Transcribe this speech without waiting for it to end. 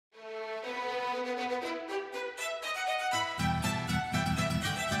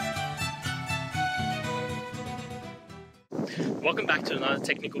Welcome back to another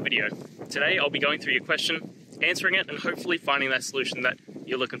technical video. Today I'll be going through your question, answering it, and hopefully finding that solution that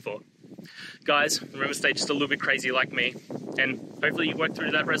you're looking for. Guys, remember to stay just a little bit crazy like me, and hopefully you work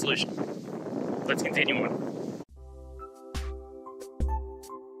through that resolution. Let's continue on.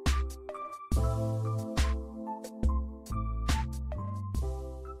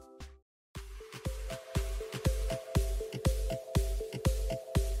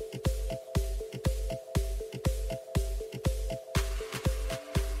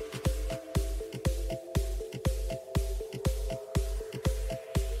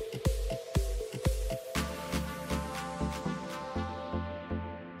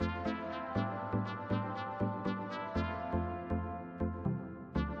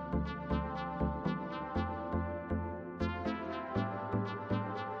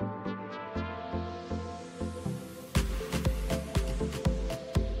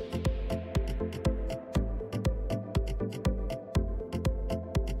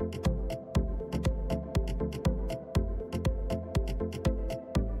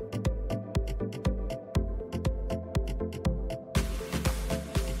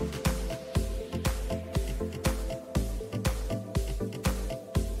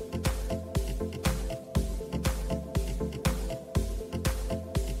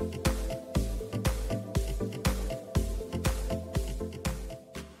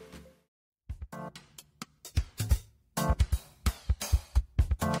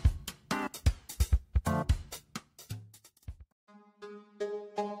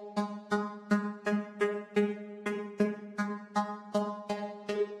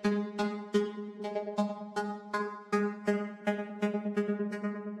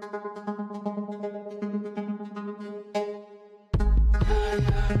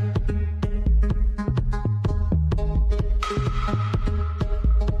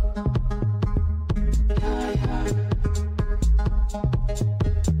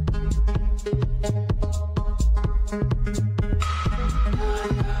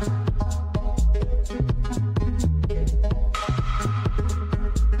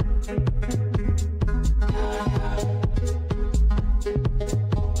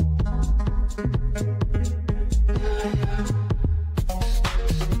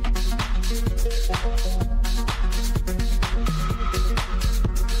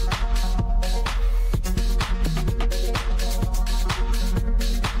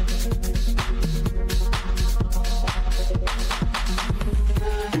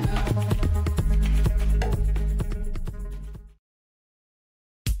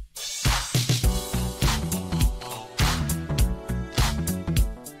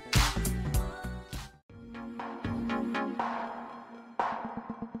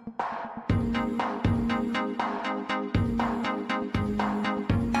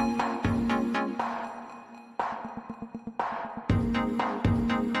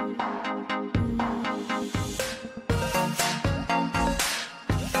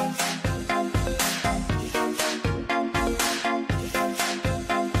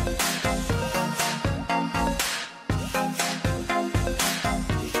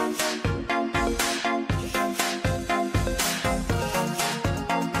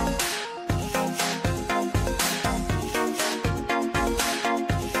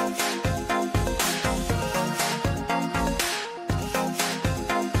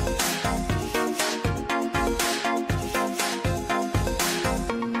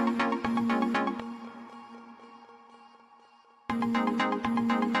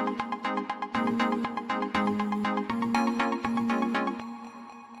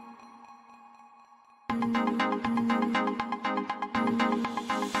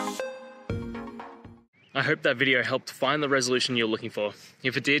 I hope that video helped find the resolution you're looking for.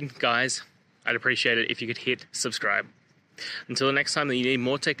 If it did, guys, I'd appreciate it if you could hit subscribe. Until the next time that you need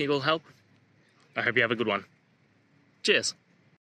more technical help, I hope you have a good one. Cheers.